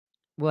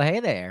Well,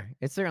 hey there.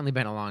 It's certainly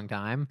been a long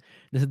time.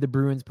 This is the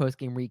Bruins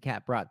postgame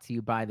recap brought to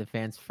you by the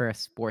Fans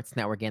First Sports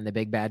Network and the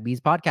Big Bad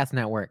Bees Podcast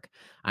Network.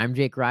 I'm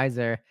Jake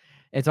Reiser.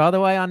 It's all the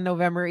way on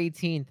November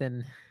 18th,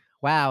 and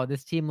wow,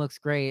 this team looks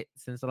great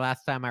since the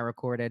last time I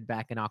recorded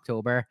back in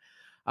October.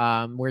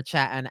 We're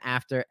chatting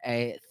after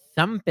a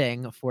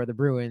thumping for the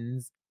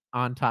Bruins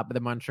on top of the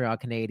Montreal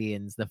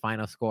Canadiens, the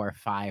final score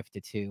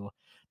 5-2.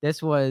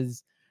 This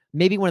was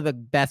maybe one of the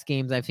best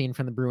games I've seen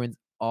from the Bruins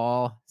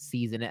all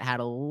season. It had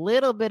a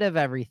little bit of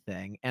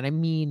everything, and I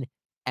mean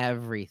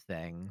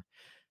everything.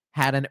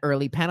 Had an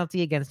early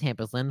penalty against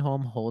Hampus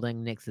Lindholm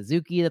holding Nick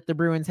Suzuki that the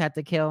Bruins had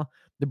to kill.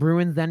 The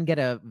Bruins then get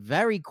a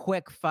very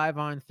quick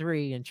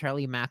 5-on-3, and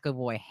Charlie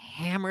McAvoy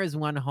hammers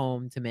one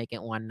home to make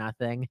it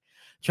 1-0.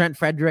 Trent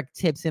Frederick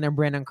tips in a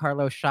Brandon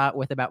Carlos shot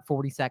with about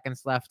 40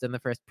 seconds left in the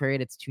first period.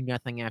 It's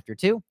 2-0 after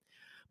 2.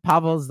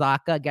 Pavel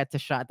Zacha gets a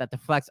shot that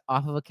deflects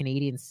off of a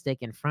Canadian stick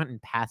in front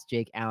and past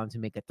Jake Allen to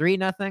make it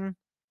 3-0.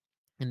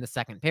 In the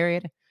second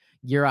period,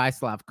 Yuri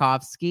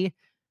Slafkovsky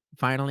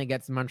finally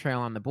gets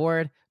Montreal on the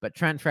board, but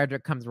Trent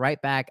Frederick comes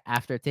right back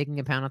after taking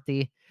a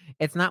penalty.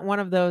 It's not one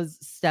of those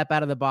step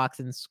out of the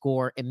box and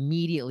score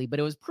immediately, but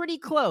it was pretty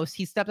close.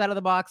 He stepped out of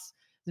the box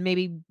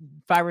maybe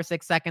 5 or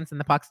 6 seconds, and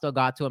the puck still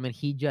got to him, and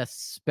he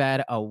just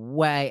sped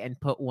away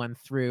and put one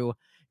through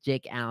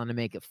Jake Allen to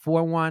make it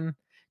 4-1.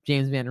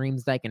 James Van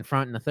Riemsdyk in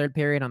front in the third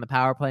period on the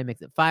power play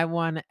makes it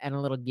 5-1, and a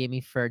little gimme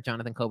for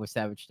Jonathan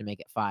Kovacevic to make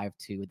it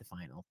 5-2 the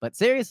final. But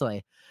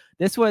seriously,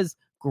 this was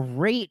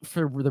great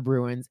for the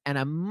Bruins and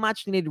a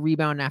much-needed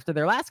rebound after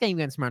their last game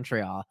against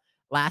Montreal.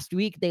 Last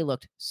week, they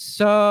looked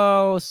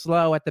so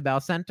slow at the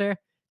Bell Center.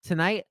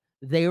 Tonight,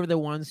 they were the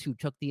ones who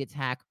took the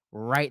attack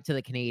right to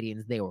the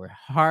Canadiens. They were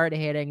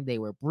hard-hitting, they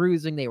were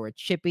bruising, they were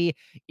chippy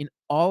in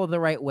all of the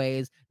right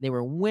ways. They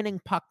were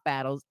winning puck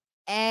battles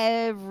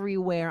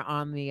everywhere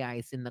on the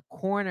ice, in the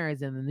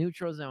corners, in the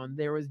neutral zone.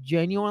 There was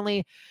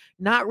genuinely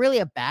not really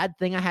a bad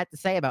thing I had to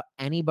say about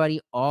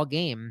anybody all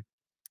game.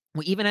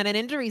 We even had an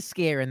injury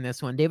scare in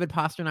this one. David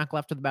Pastrnak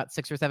left with about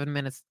 6 or 7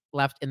 minutes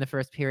left in the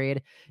first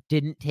period,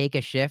 didn't take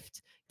a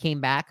shift,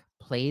 came back,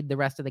 played the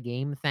rest of the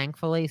game,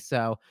 thankfully.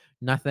 So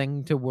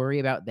nothing to worry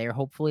about there.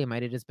 Hopefully, it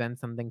might have just been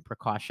something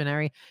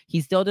precautionary. He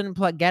still didn't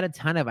get a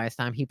ton of ice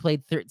time. He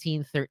played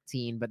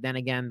 13-13, but then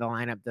again, the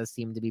lineup does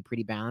seem to be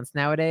pretty balanced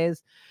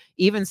nowadays.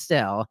 Even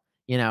still,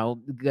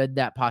 good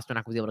that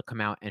Pastrnak was able to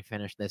come out and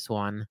finish this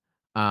one.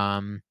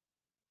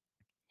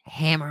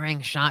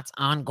 Hammering shots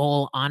on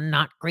goal on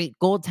not great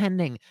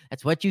goaltending.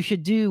 That's what you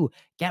should do.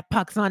 Get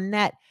pucks on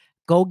net.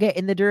 Go get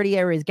in the dirty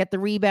areas. Get the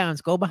rebounds.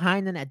 Go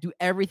behind the net. Do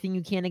everything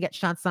you can to get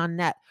shots on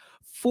net.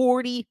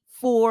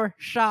 44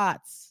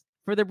 shots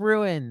for the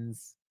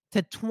Bruins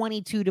to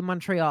 22 to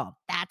Montreal.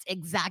 That's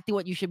exactly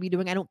what you should be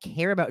doing. I don't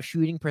care about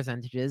shooting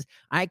percentages.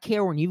 I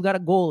care when you've got a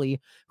goalie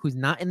who's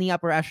not in the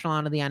upper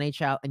echelon of the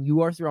NHL and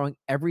you are throwing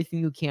everything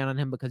you can on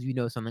him because you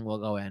know something will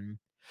go in.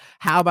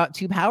 How about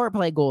 2 power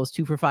play goals,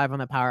 2 for 5 on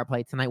the power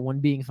play tonight, one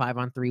being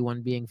 5-on-3,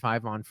 one being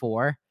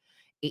 5-on-4.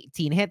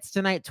 18 hits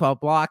tonight, 12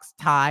 blocks,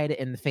 tied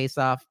in the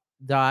faceoff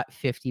dot,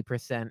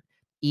 50%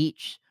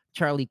 each.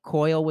 Charlie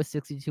Coyle was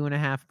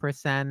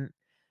 62.5%.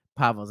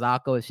 Pavel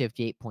Zacha was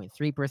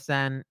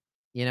 58.3%.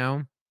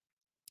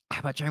 How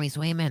about Jeremy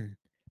Swayman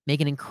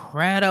making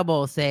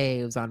incredible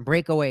saves on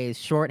breakaways,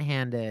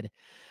 shorthanded?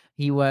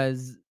 He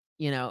was,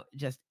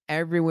 just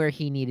everywhere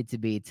he needed to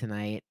be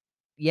tonight.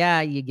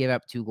 Yeah, you give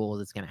up 2 goals,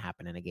 it's going to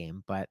happen in a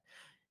game, but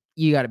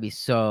you got to be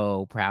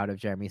so proud of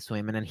Jeremy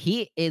Swayman, and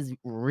he is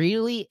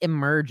really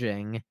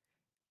emerging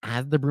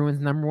as the Bruins'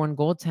 number 1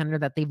 goaltender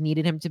that they've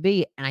needed him to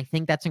be, and I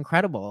think that's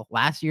incredible.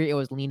 Last year, it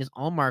was Linus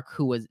Ullmark,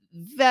 who was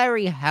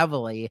very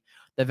heavily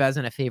the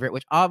Vezina favorite,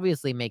 which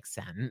obviously makes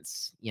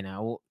sense.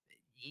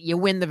 You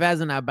win the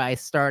Vezina by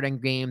starting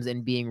games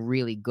and being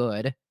really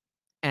good,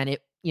 and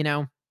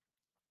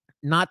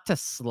not to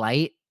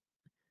slight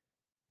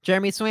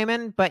Jeremy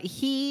Swayman, but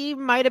he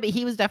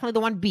was definitely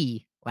the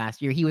 1B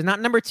last year. He was not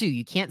number 2.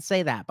 You can't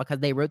say that because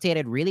they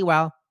rotated really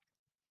well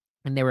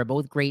and they were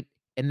both great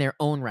in their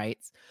own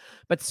rights.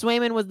 But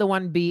Swayman was the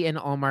 1B and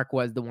Ullmark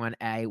was the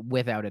 1A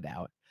without a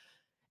doubt.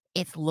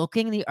 It's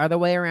looking the other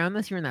way around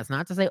this year, and that's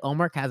not to say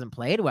Ullmark hasn't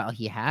played well.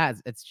 He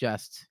has. It's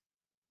just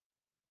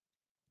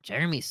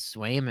Jeremy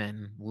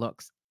Swayman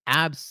looks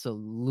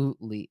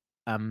absolutely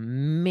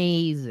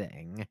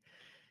amazing.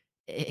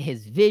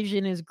 His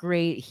vision is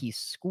great. He's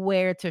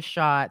square to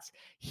shots.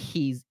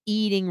 He's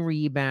eating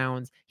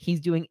rebounds.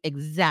 He's doing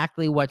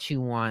exactly what you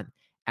want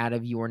out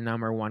of your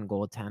number 1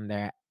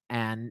 goaltender.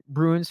 And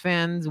Bruins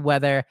fans,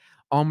 whether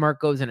Ullmark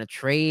goes in a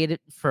trade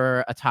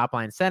for a top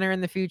line center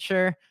in the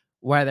future,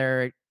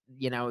 whether,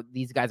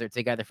 these guys are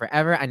together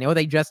forever. I know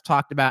they just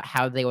talked about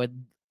how they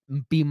would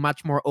be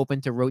much more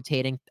open to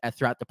rotating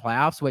throughout the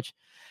playoffs, which,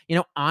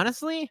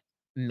 honestly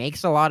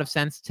makes a lot of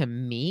sense to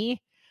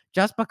me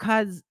just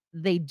because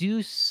they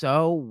do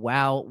so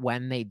well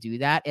when they do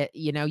that.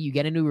 You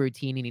get a new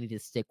routine, you need to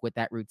stick with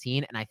that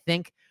routine. And I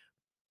think,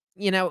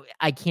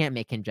 I can't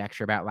make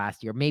conjecture about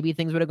last year. Maybe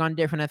things would have gone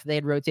different if they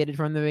had rotated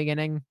from the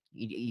beginning.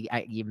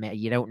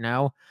 You don't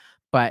know.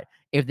 But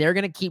if they're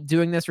going to keep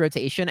doing this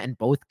rotation and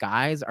both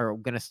guys are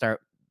going to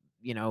start,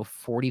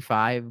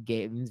 45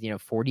 games,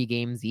 40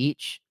 games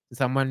each,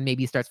 someone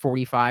maybe starts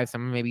 45,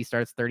 someone maybe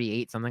starts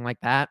 38, something like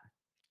that,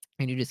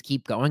 and you just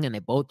keep going and they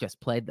both just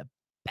played the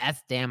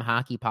best damn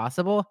hockey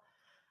possible,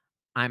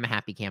 I'm a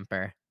happy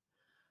camper.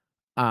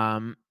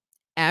 Um,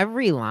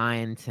 every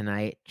line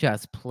tonight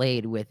just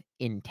played with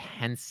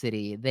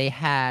intensity. They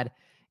had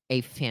a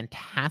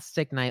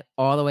fantastic night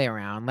all the way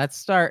around. Let's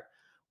start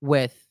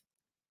with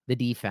the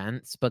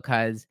defense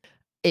because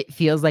it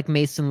feels like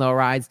Mason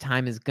Lowry's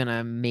time is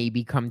gonna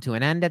maybe come to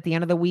an end at the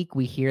end of the week.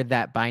 We hear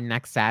that by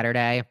next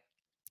Saturday,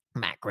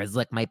 Matt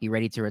Grzelcyk might be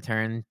ready to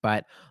return,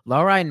 but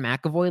Lowry and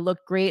McAvoy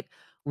looked great.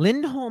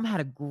 Lindholm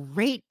had a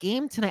great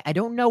game tonight. I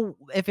don't know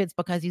if it's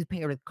because he's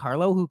paired with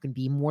Carlo, who can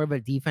be more of a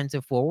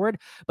defensive forward,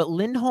 but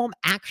Lindholm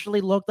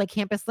actually looked like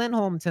Campus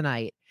Lindholm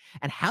tonight.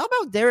 And how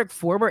about Derek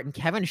Forbort and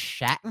Kevin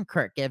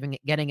Shattenkirk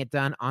getting it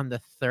done on the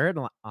third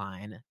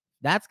line?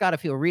 That's got to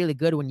feel really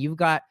good when you've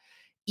got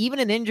even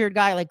an injured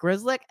guy like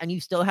Grzelcyk and you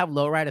still have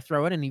Lowry to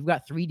throw in, and you've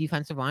got 3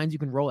 defensive lines you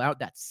can roll out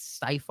that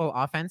stifle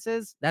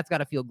offenses. That's got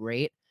to feel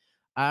great.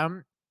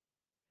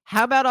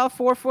 How about all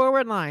 4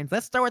 forward lines?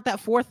 Let's start with that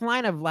fourth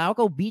line of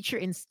Lauko, Beecher,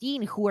 and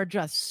Steen, who are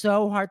just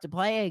so hard to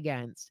play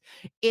against.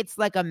 It's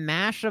like a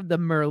mash of the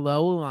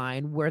Merlot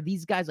line where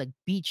these guys like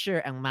Beecher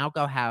and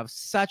Lauko have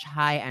such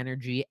high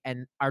energy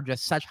and are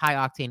just such high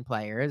octane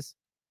players.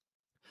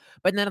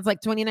 But then it's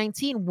like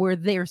 2019 where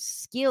they're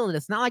skilled.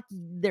 It's not like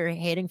they're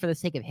hitting for the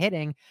sake of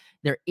hitting.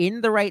 They're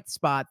in the right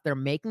spot. They're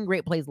making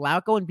great plays.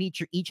 Lauko and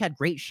Beecher each had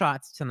great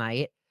shots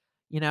tonight.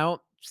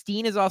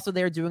 Steen is also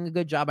there doing a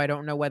good job. I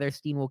don't know whether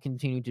Steen will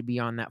continue to be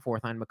on that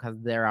fourth line because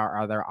there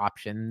are other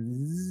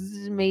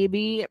options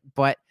maybe.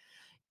 But,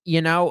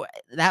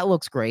 that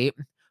looks great.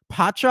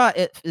 Patra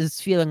is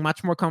feeling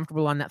much more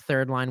comfortable on that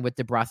third line with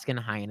DeBrusk and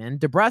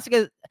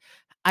Heinen.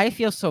 I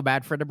feel so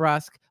bad for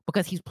DeBrusk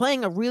because he's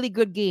playing a really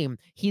good game.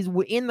 He's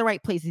in the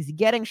right place. He's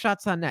getting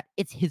shots on net.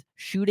 It's his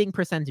shooting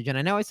percentage. And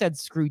I know I said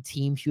screw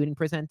team shooting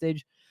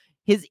percentage.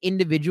 His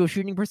individual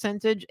shooting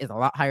percentage is a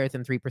lot higher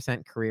than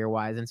 3%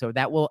 career-wise. And so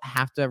that will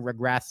have to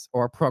regress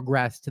or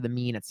progress to the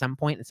mean at some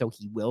point. And so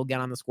he will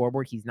get on the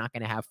scoreboard. He's not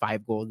going to have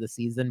 5 goals this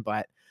season,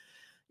 but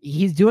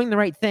he's doing the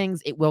right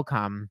things. It will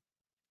come.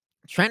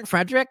 Trent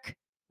Frederick,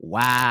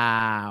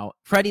 wow.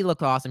 Freddie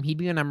looked awesome. He'd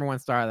be your number 1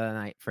 star of the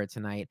night for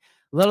tonight.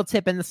 Little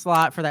tip in the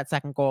slot for that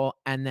second goal,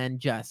 and then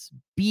just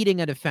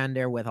beating a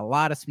defender with a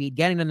lot of speed,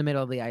 getting in the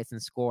middle of the ice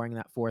and scoring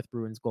that 4th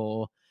Bruins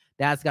goal.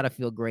 That's got to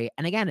feel great.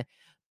 And again,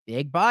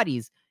 big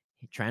bodies.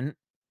 Trent,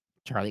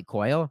 Charlie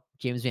Coyle,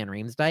 James Van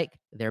Riemsdyk.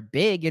 They're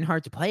big and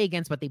hard to play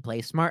against, but they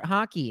play smart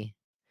hockey.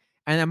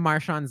 And then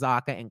Marchand,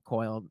 Zacha, and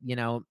Coyle,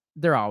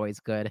 they're always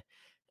good.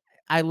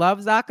 I love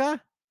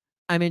Zacha.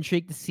 I'm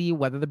intrigued to see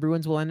whether the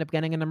Bruins will end up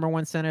getting a number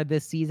 1 center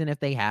this season if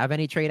they have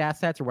any trade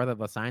assets, or whether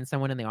they'll sign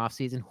someone in the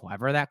offseason,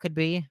 whoever that could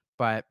be.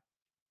 But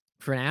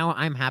for now,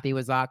 I'm happy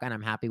with Zacha, and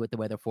I'm happy with the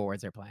way the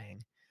forwards are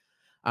playing.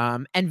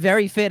 And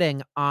very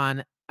fitting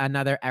on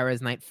another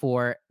Eras night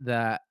for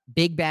the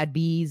Big Bad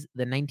Bees,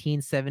 the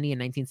 1970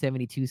 and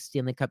 1972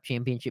 Stanley Cup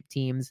championship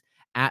teams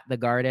at the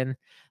Garden.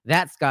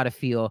 That's got to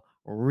feel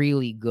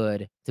really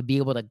good to be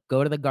able to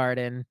go to the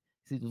Garden,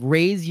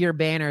 raise your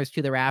banners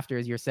to the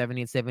rafters, your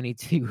 70 and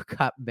 72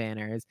 Cup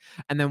banners,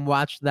 and then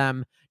watch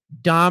them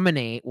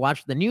dominate,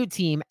 watch the new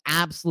team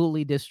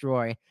absolutely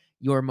destroy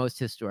your most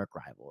historic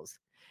rivals.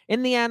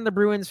 In the end, the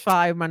Bruins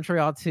 5,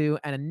 Montreal 2,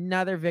 and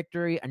another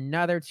victory,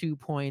 another 2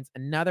 points,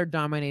 another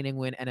dominating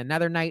win, and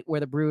another night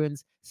where the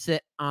Bruins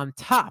sit on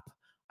top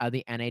of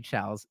the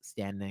NHL's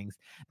standings.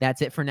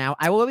 That's it for now.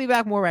 I will be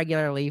back more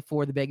regularly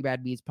for the Big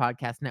Bad Bees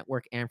podcast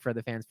network and for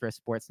the Fans First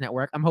Sports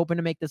Network. I'm hoping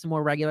to make this a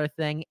more regular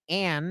thing,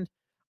 and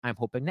I'm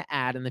hoping to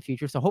add in the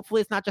future. So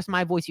hopefully it's not just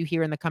my voice you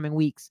hear in the coming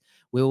weeks.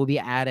 We will be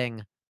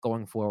adding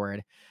going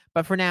forward.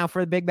 But for now,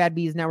 for the Big Bad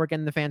Bees Network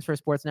and the Fans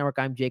First Sports Network,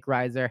 I'm Jake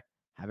Reiser.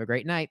 Have a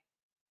great night.